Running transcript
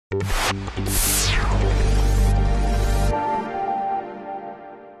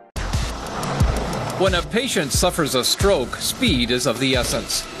When a patient suffers a stroke, speed is of the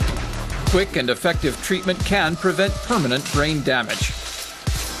essence. Quick and effective treatment can prevent permanent brain damage.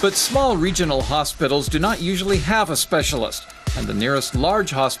 But small regional hospitals do not usually have a specialist, and the nearest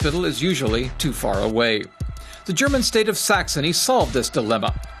large hospital is usually too far away. The German state of Saxony solved this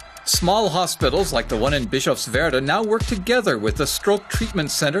dilemma. Small hospitals like the one in Bischofswerda now work together with the Stroke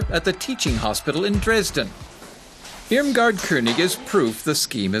Treatment Center at the teaching hospital in Dresden. Irmgard König is proof the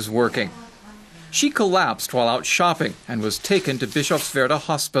scheme is working. She collapsed while out shopping and was taken to Bischofswerda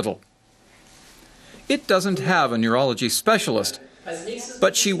Hospital. It doesn't have a neurology specialist,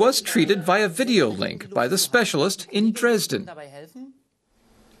 but she was treated via video link by the specialist in Dresden.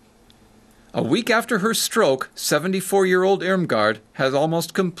 A week after her stroke, 74-year-old Irmgard has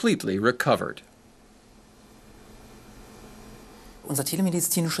almost completely recovered. This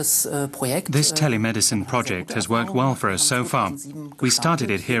telemedicine project has worked well for us so far. We started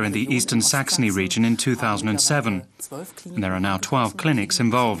it here in the Eastern Saxony region in 2007, and there are now 12 clinics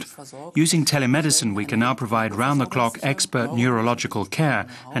involved. Using telemedicine, we can now provide round-the-clock expert neurological care,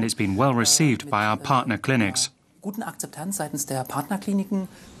 and it's been well received by our partner clinics.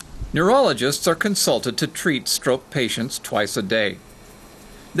 Neurologists are consulted to treat stroke patients twice a day.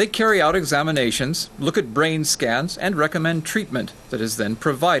 They carry out examinations, look at brain scans, and recommend treatment that is then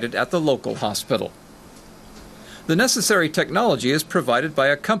provided at the local hospital. The necessary technology is provided by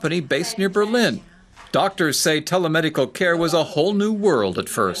a company based near Berlin. Doctors say telemedical care was a whole new world at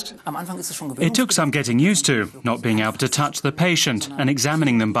first. It took some getting used to, not being able to touch the patient and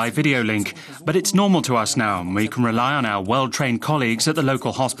examining them by video link. But it's normal to us now, and we can rely on our well-trained colleagues at the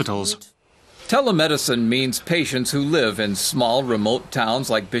local hospitals. Telemedicine means patients who live in small, remote towns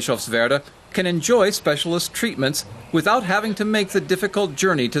like Bischofswerda can enjoy specialist treatments without having to make the difficult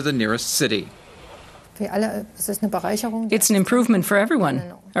journey to the nearest city. It's an improvement for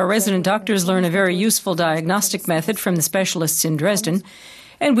everyone. Our resident doctors learn a very useful diagnostic method from the specialists in Dresden,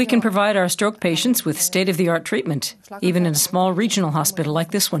 and we can provide our stroke patients with state-of-the-art treatment, even in a small regional hospital like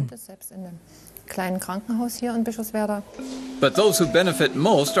this one. But those who benefit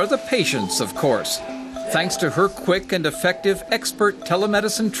most are the patients, of course. Thanks to her quick and effective expert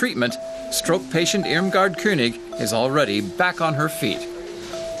telemedicine treatment, stroke patient Irmgard König is already back on her feet.